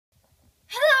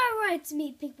Hi, it's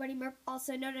me, Pink Bunny Merp,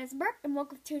 also known as Merp, and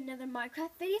welcome to another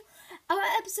Minecraft video.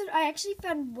 Episode, I actually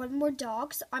found one more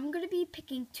dog, so I'm going to be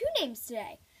picking two names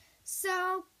today.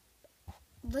 So,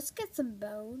 let's get some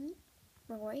bone.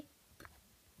 Wrong way.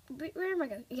 Where am I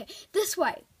going? Okay, this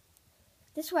way.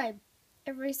 This way.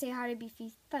 Everybody say hi to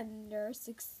Beefy Thunder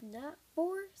 6'4". I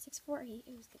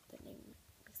always get the name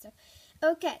mixed up.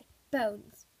 Okay,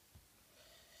 bones.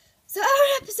 So,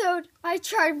 our episode, I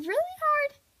tried really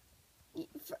hard.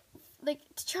 To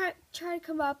try to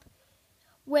come up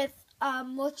with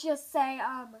let's just say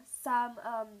try to come up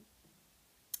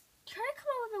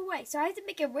with a way. So I had to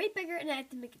make it way bigger and I had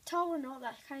to make it taller and all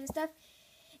that kind of stuff.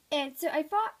 And so I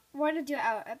wanted to do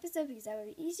our episode because that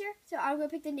would be easier. So I'm gonna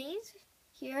pick the names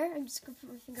here. I'm just gonna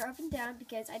put my finger up and down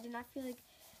because I did not feel like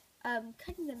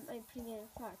cutting them and putting it in a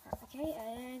flower pot. Okay,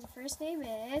 and the first name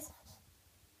is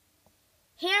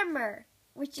Hammer,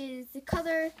 which is the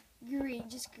color green,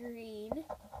 just green.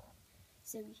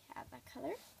 So we have that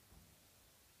color.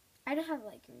 I don't have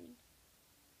light green.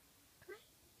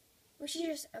 Well, she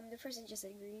just the person just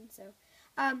said green. So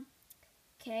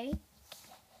okay,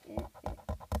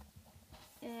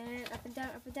 and up and down,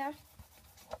 up and down.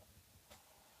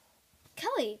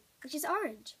 Kelly, which is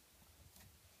orange.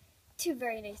 Two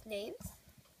very nice names.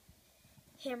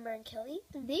 Hammer and Kelly.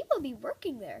 They will be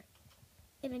working there.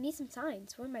 And I need some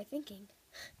signs. What am I thinking?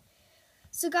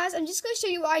 So guys, I'm just going to show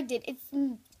you what I did. It's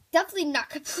definitely not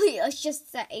complete, let's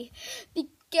just say.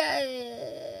 Because,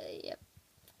 yep,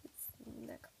 it's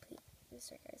not complete.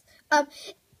 Sorry guys.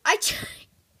 I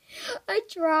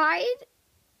tried,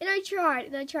 and I tried,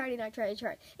 and I tried, and I tried, and I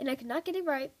tried. And I could not get it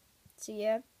right. So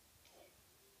yeah.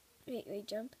 Wait,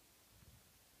 jump.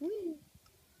 Woo.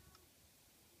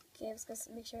 Okay, let's go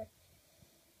make sure.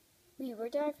 Wait, where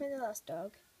did I find the last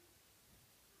dog?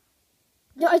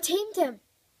 No, I tamed him.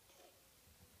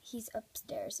 He's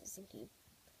upstairs, isn't he?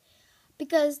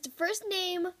 Because the first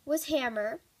name was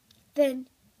Hammer, then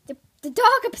the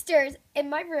dog upstairs in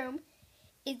my room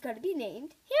is going to be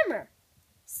named Hammer.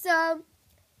 So,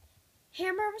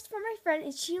 Hammer was for my friend,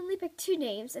 and she only picked two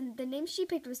names, and the name she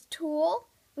picked was Tool,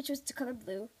 which was the color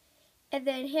blue, and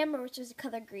then Hammer, which was the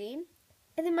color green.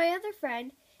 And then my other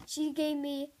friend, she gave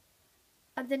me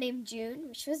the name June,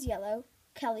 which was yellow,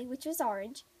 Kelly, which was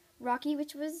orange, Rocky,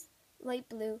 which was light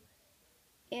blue,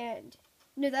 and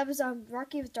no, that was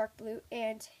Rocky was dark blue,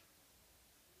 and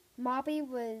Mobby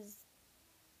was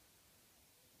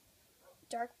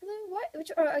dark blue. What?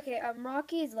 Which? Oh, okay.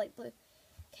 Rocky is light blue.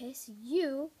 Okay, so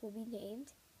you will be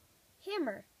named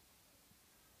Hammer.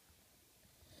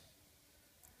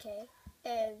 Okay,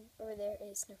 and over there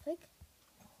is Snowflake.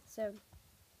 So,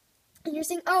 and you're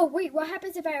saying, oh wait, what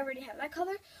happens if I already have that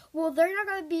color? Well, they're not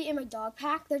going to be in my dog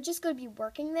pack. They're just going to be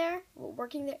working there.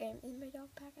 Working there in my dog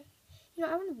pack. You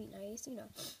know, I want to be nice, you know.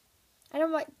 I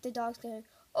don't want the dogs going,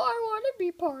 oh, I want to be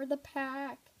part of the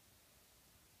pack.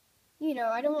 You know,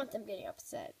 I don't want them getting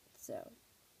upset, so.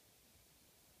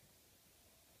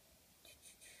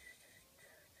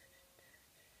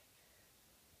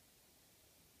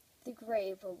 The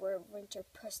grave where Winter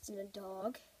pushed in a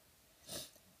dog.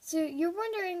 So you're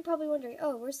probably wondering,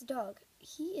 oh, where's the dog?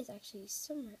 He is actually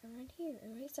somewhere around here.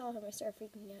 And I saw him, I started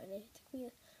freaking out, and it took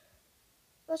me,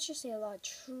 let's just say, a lot of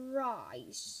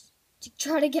tries to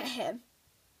try to get him.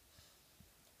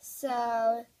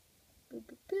 So, boo,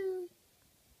 boo, boo.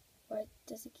 What,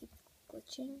 does it keep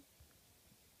glitching?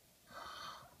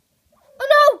 Oh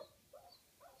no!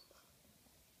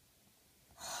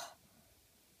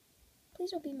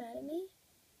 Please don't be mad at me.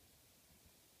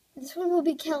 This one will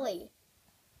be Kelly.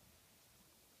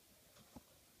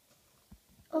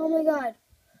 Oh my god.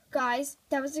 Guys,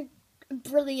 that was a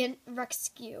brilliant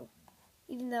rescue.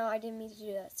 Even though I didn't mean to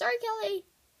do that. Sorry, Kelly!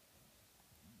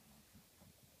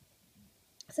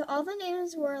 So all the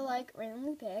names were like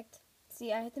randomly picked.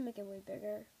 See, I had to make it way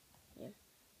bigger. Yeah.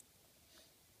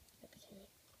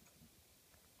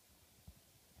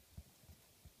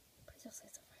 Please don't say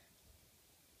so far.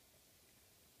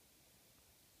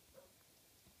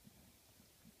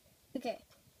 Okay.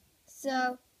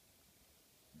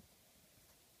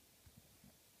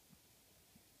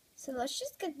 So let's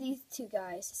just get these two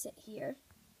guys to sit here.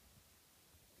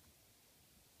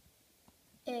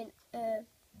 And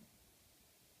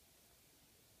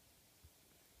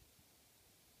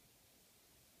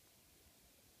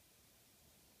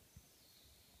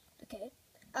okay.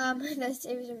 It was a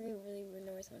really weird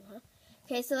noise going on.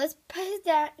 Okay, so let's put his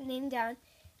name down.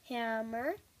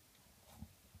 Hammer,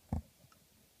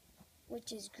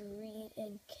 which is green,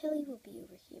 and Kelly will be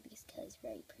over here because Kelly's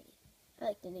very pretty. I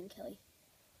like the name Kelly.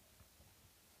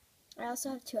 I also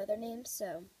have two other names,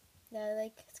 so I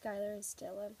like Skylar and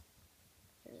Stella.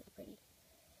 They're really pretty.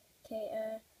 Okay,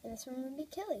 and this one will be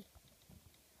Kelly.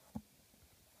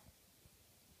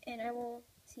 And I will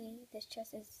see this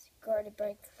chest is guarded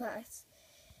by glass.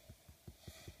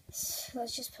 So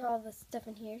let's just put all the stuff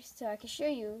in here so I can show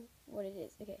you what it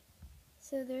is. Okay,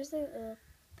 so there's a little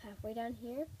pathway down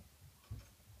here.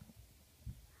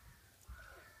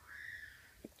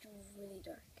 It's really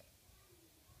dark.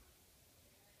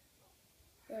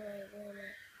 Where am I? Where am I?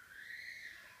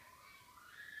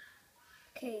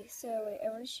 Okay, so wait, I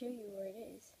want to show you where it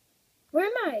is. Where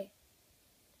am I?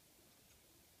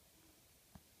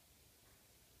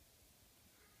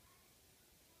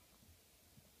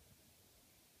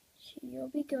 You'll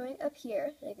be going up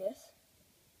here, like this.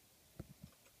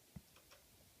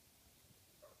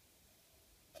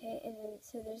 Okay, and then,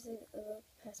 so there's a little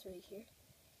password here.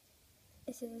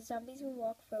 It says the zombies will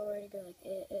walk forward and go like,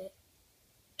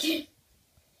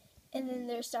 and then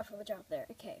their stuff will drop there.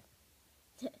 Okay.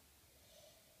 I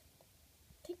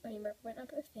think Bunny Mark went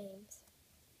up with Fames.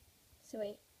 So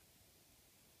wait.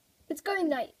 It's going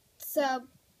night. So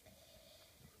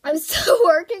I'm still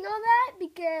working on that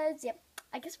because, yep.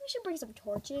 I guess we should bring some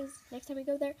torches next time we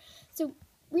go there. So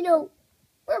we know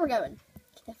where we're going.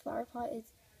 That flower pot is,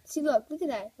 see, look at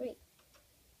that. Wait.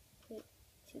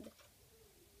 See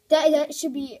that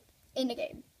should be in the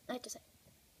game, I have to say.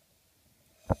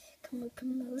 Come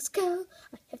on, let's go.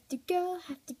 I have to go.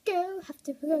 Go.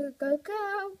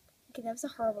 Okay, that was a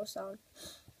horrible song.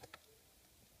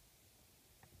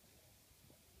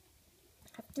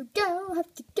 Have to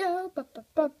go. Ba, ba,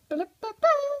 ba, ba, ba, ba.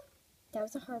 That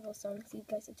was a horrible song. See,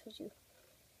 guys, I told you.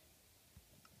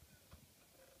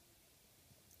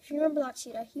 If you remember that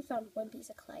cheetah, he found one piece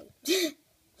of clay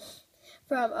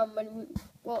from when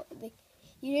we,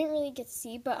 you didn't really get to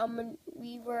see, but when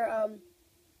we were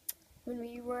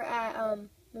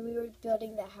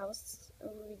building the house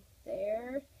over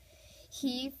there,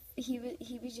 he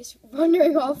was just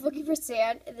wandering off looking for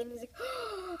sand, and then he's like,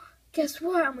 oh, guess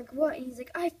what? I'm like, what? And he's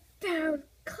like, I found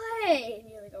clay, and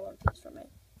he only got one piece from it.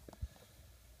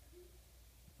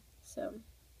 So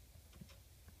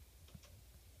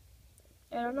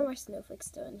I don't know why Snowflake's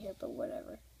still in here, but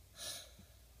whatever.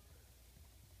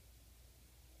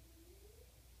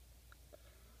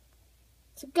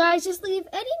 So guys, just leave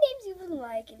any names you would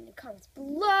like in the comments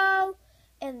below.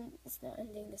 And it's not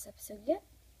ending this episode yet,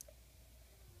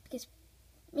 because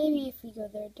maybe if we go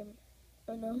there,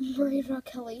 oh no, I'm worried about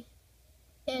Kelly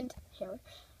and Hammer.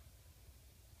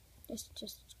 Just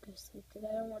go sleep, because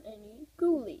I don't want any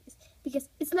ghoulies. Because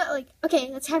it's not like, okay,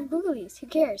 let's have ghoulies. Who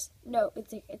cares? No,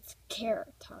 it's like, it's care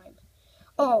time.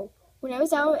 Oh, when I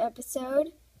was out of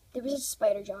episode, there was a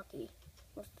spider jockey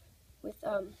with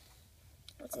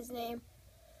what's his name?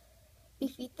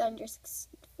 Beefy Thunder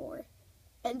 64,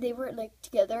 and they were like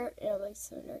together, and I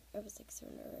was like so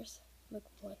nervous. I'm like,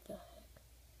 what the heck?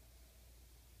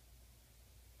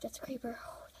 That's a creeper.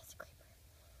 Oh, that's a creeper.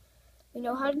 We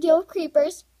know how to deal with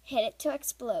creepers. Hit it till it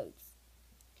explodes.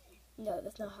 No,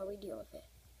 that's not how we deal with it.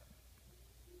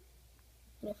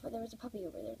 And if there was a puppy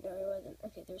over there, no, it wasn't.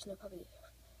 Okay, there was no puppy.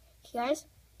 Okay, guys,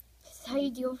 this is how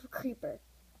you deal with a creeper.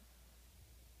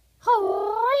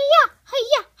 Hi-ya!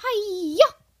 Hi-ya! Hi-ya!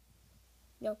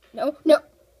 No.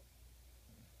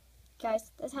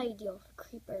 Guys, that's how you deal with a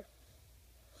creeper.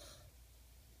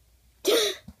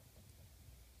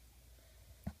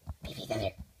 Baby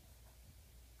Thunder.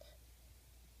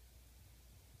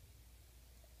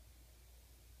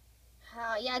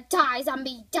 Yeah, die,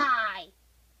 zombie, die!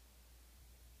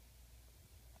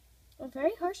 I'm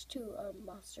very harsh to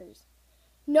monsters.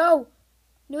 No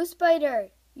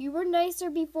spider. You were nicer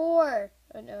before.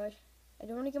 Oh no, I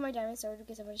don't want to get my diamond sword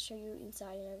because I want to show you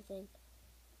inside and everything.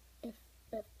 If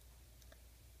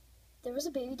there was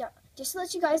a baby dog, just to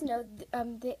let you guys know,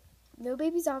 no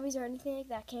baby zombies or anything like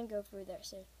that can go through there.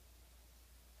 So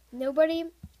no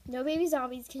baby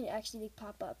zombies can actually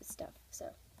pop up and stuff.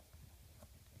 So.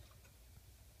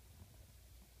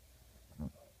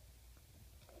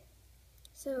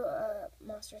 So,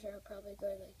 monsters are probably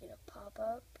going to, pop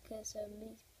up because of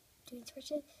me doing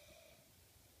torches.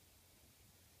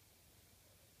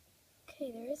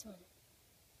 Okay, there is one.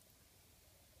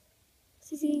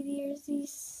 So, see, there's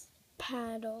these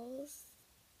paddles.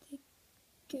 They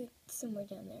go somewhere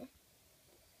down there.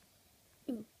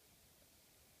 Ooh.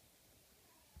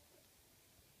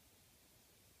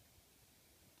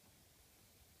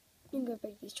 I'm going to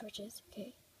break these torches,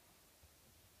 okay.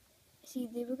 See,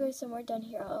 they will go somewhere down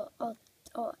here. I'll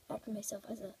act myself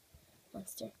as a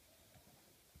monster.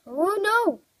 Oh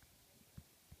no!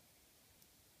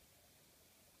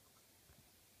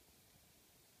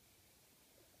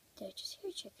 Did I just hear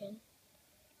a chicken?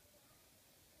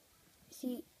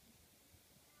 See,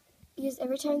 because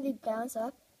every time they bounce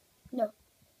up, no.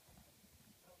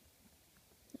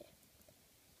 Yeah.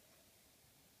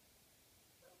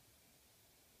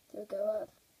 They'll go up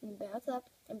and bounce up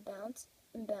and bounce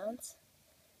and bounce.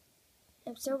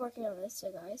 I'm still working on this,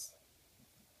 so guys.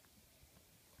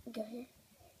 Go here.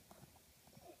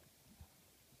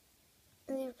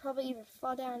 And they would probably even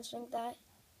fall down and shrink that.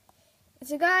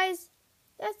 So guys,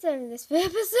 that's the end of this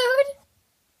episode.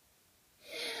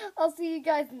 I'll see you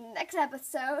guys in the next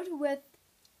episode with,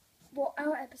 well,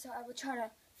 our episode. I will try to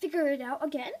figure it out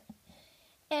again.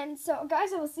 And so,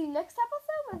 guys, I will see you next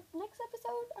episode. With next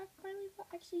episode, I finally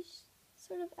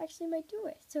actually might do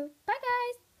it. So, bye,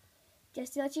 guys.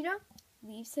 Just to let you know,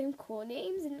 leave some cool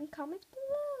names in the comments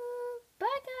below. Bye,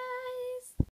 guys.